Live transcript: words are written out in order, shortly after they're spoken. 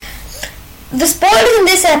The spoilers in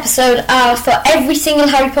this episode are for every single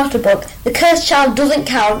Harry Potter book. The Cursed Child doesn't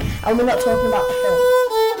count, and we're not talking about the film.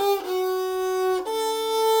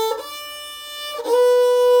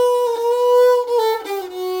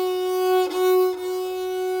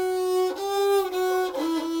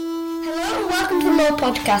 Hello and welcome to the Lore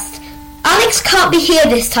Podcast. Alex can't be here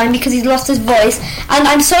this time because he's lost his voice, and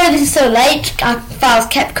I'm sorry this is so late. Our files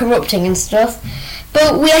kept corrupting and stuff.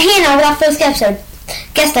 But we are here now with our first guest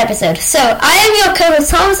episode. So, I am your co-host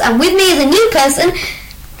Thomas, and with me is a new person,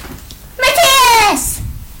 Matthias!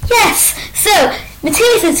 Yes! So,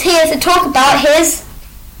 Matthias is here to talk about his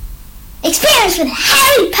experience with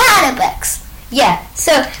Harry Potter books. Yeah,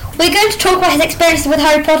 so we're going to talk about his experience with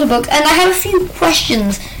Harry Potter books, and I have a few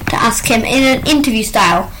questions to ask him in an interview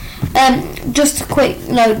style. Just a quick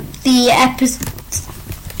note, the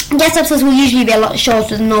guest episodes will usually be a lot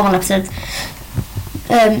shorter than normal episodes.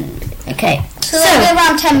 Okay. So that'll be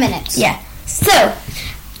around 10 minutes. Yeah. So,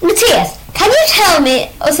 Matthias, can you tell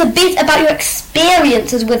us a bit about your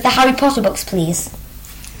experiences with the Harry Potter books, please?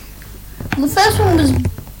 The first one was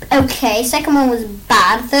okay, second one was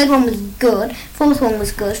bad, third one was good, fourth one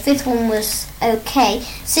was good, fifth one was okay,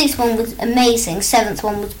 sixth one was amazing, seventh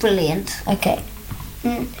one was brilliant. Okay.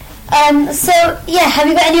 So, yeah, have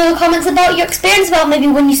you got any other comments about your experience, about maybe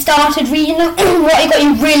when you started reading them, what got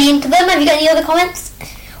you really into them? Have you got any other comments?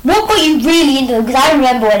 What got you really into them? Because I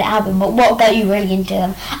remember when it happened, but what got you really into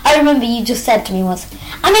them? I remember you just said to me once,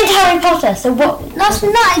 I'm into Harry Potter, so what? That's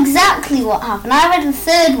not exactly what happened. I read the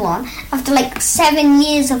third one after like 7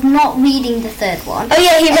 years of not reading the third one. Oh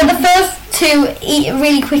yeah, he read the first two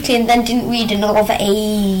really quickly and then didn't read another one for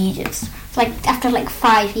ages. After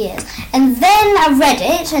 5 years. And then I read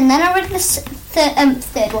it, and then I read the third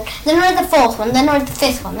one, then I read the fourth one, then I read the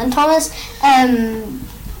fifth one. Then Thomas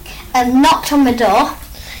knocked on my door.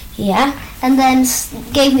 Yeah. And then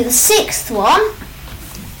gave me the sixth one.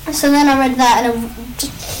 So then I read that, and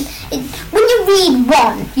when you read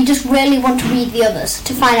one, you just really want to read the others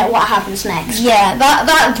to find out what happens next. Yeah,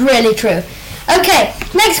 that's really true. Okay,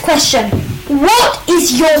 next question. What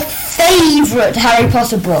is your favourite Harry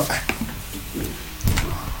Potter book?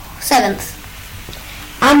 Seventh.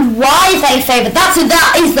 And why is that your favourite? That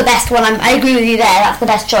is the best one. I agree with you there. That's the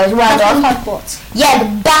best choice. Well done. Hogwarts. Yeah,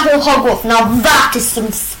 the Battle of Hogwarts. Now that is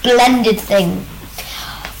some splendid thing.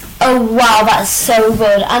 Oh wow, that's so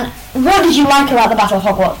good. And what did you like about the Battle of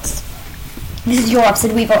Hogwarts? This is your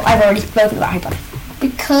episode. I've already spoken about Harry Potter.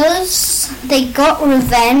 Because they got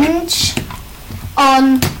revenge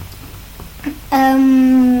on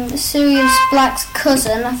Sirius Black's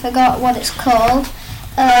cousin. I forgot what it's called.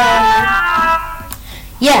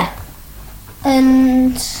 Yeah.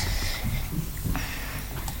 And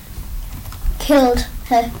killed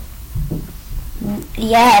her.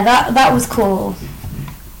 Yeah, that was cool.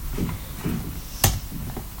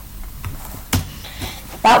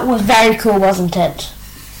 That was very cool, wasn't it?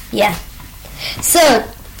 Yeah. So,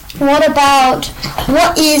 what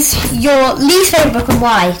is your least favourite book and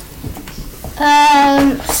why?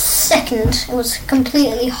 Second. It was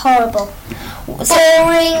completely horrible.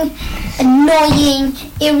 Boring, annoying,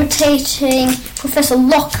 irritating. Professor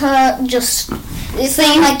Lockhart it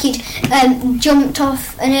seemed like he'd jumped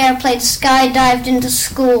off an airplane, skydived into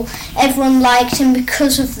school. Everyone liked him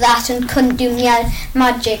because of that and couldn't do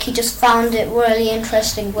magic. He just found it really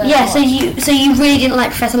interesting. Yeah, so you really didn't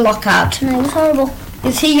like Professor Lockhart? No, it was horrible.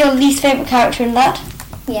 Is he your least favourite character in that?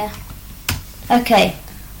 Yeah. Okay.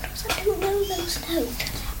 I don't know those notes.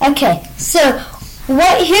 Okay, so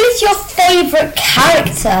who's your favourite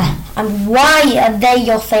character and why are they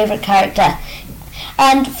your favourite character?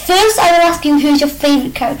 And first I will ask you who's your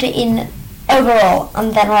favourite character in overall,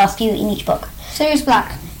 and then I'll ask you in each book. Sirius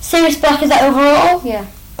Black. Sirius Black, is that overall? Yeah.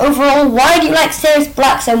 Overall, why do you like Sirius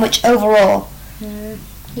Black so much overall?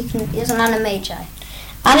 He's an Animagi.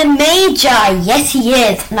 Animagi, yes he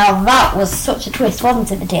is. Now that was such a twist,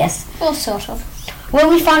 wasn't it, Matthias? Well, sort of. When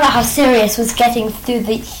we found out how Sirius was getting through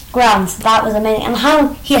the grounds, that was amazing, and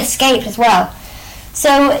how he escaped as well. So,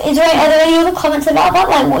 are there any other comments about that,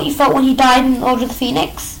 like what you felt when he died in Order of the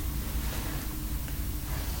Phoenix?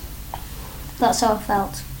 That's how I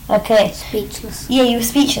felt. Okay. Speechless. Yeah, you were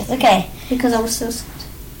speechless, okay. Because I was so sad.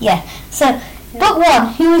 Yeah. So, book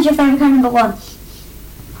one, who was your favourite character in book one?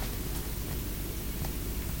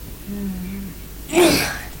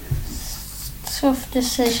 Tough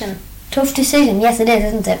decision. Tough decision, yes it is,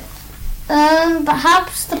 isn't it?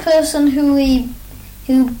 Perhaps the person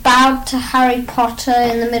who bowed to Harry Potter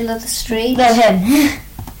in the middle of the street. No, him.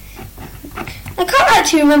 I can't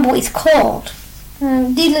actually remember what he's called.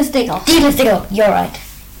 Deedless Diggle. Deedless Diggle, you're right.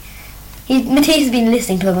 Matthias has been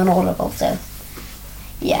listening to him on Audible, so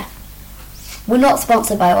yeah. We're not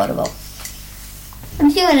sponsored by Audible.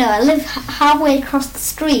 And you know, I live halfway across the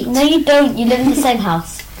street. No, you don't. You live in the same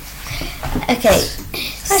house. Okay.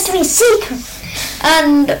 It's supposed to be a secret.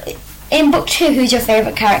 And in book 2, who's your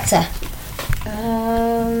favourite character?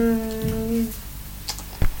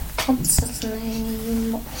 What's his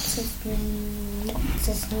name?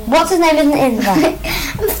 What's his name isn't in there.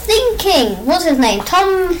 I'm thinking. What's his name?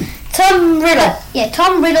 Tom Riddle. Yeah,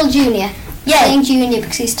 Tom Riddle Jr. Yeah. Saying Jr.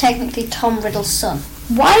 because he's technically Tom Riddle's son.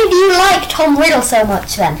 Why do you like Tom Riddle so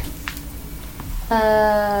much then?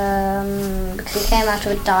 Because he came out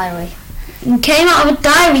of a diary. He came out of a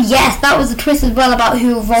diary, yes. That was a twist as well about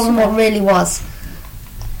who Voldemort really was.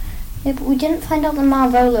 Yeah, but we didn't find out the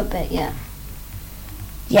Marvolo bit yet.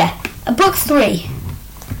 Yeah. Book 3.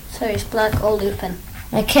 So he's Black or Lupin.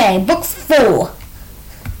 Okay, book 4.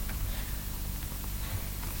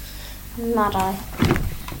 Mad-Eye.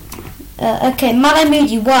 Okay, Mad-Eye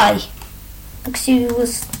Moody, why? Because he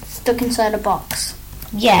was stuck inside a box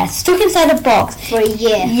Yeah, stuck inside a box. for a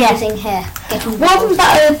year, Yeah. losing hair, getting Wasn't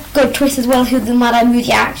that a good twist as well, who the Mad-Eye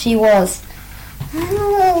Moody actually was?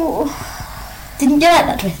 Oh, Didn't you like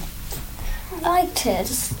that twist? I liked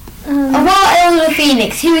it. And what about Order of the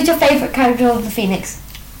Phoenix? Who is your favourite character of the Phoenix?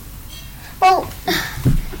 Well,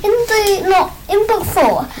 in book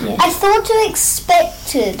 4, Yeah. I thought I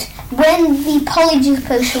expected when the Polyjuice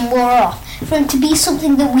potion wore off for it to be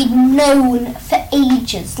something that we'd known for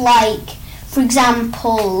ages, like, for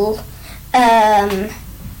example, one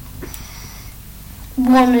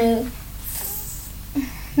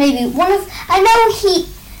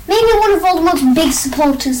of Voldemort's big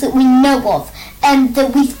supporters that we know of, and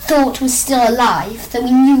that we thought was still alive, that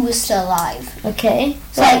we knew was still alive. Okay.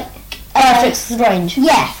 Like, Bellatrix Strange.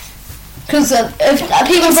 yeah. Because if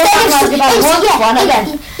people talk about one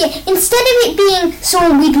again. Instead of it being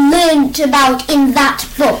someone we'd learnt about in that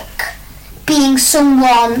book, being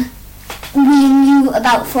someone we knew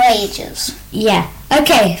about for ages. Yeah.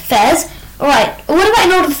 Okay, Fez. Alright, what about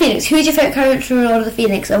in Order of the Phoenix? Who's your favourite character in Order of the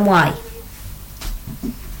Phoenix and why?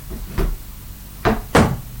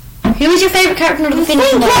 Who is your favourite character in Order of the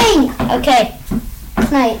Phoenix and why? Okay.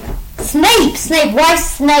 Snape. Why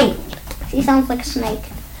Snape? He sounds like a snake.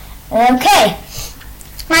 Okay.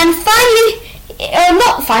 And finally,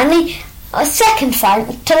 second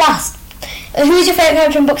to last. Who is your favourite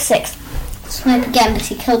character in book 6? Snape again, but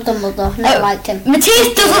he killed Dumbledore. Never liked him.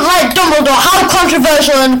 Matthias doesn't like Dumbledore. How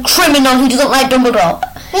controversial and criminal he doesn't like Dumbledore.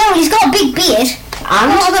 Yeah, he's got a big beard. I'm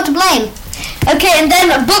not got to blame. Okay, and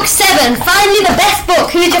then book 7. Finally, the best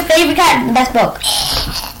book. Who is your favourite character in the best book?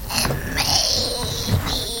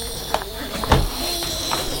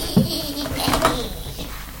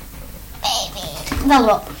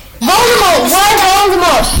 Voldemort. Voldemort. Why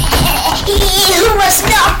Voldemort? He who was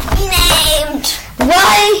not named.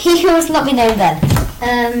 Why he who must not be named then?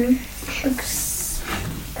 Because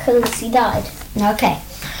he died. Okay.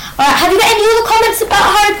 Alright, have you got any other comments about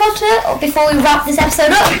Harry Potter or before we wrap this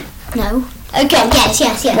episode up? No. Okay. Yes.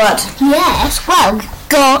 What? Yes, well,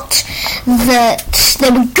 got that they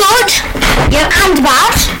were good, and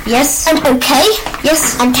bad, Yes. and okay,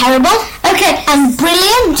 Yes. and terrible, Okay. and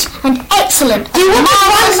brilliant, and excellent. Do you want to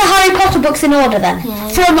rank the Harry Potter books in order then? Yeah.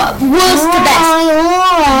 From worst to best.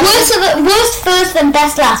 Alright. Worst first and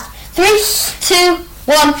best last. 3, 2,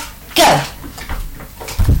 1, go.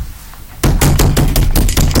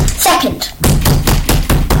 Second.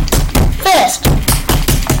 First.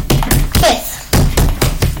 Fifth.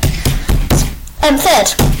 Third.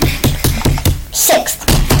 Sixth.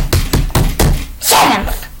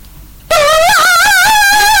 Seventh.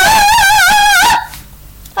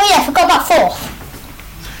 Oh yeah, I forgot about fourth.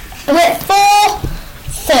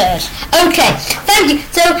 Third. Okay, thank you.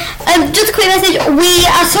 So, just a quick message. We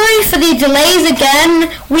are sorry for the delays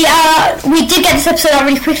again. We did get this episode out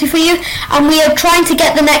really quickly for you, and we are trying to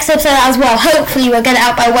get the next episode out as well. Hopefully, we'll get it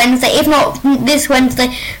out by Wednesday. If not this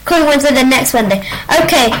Wednesday, coming Wednesday, then next Wednesday.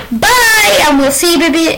 Okay, bye, and we'll see you.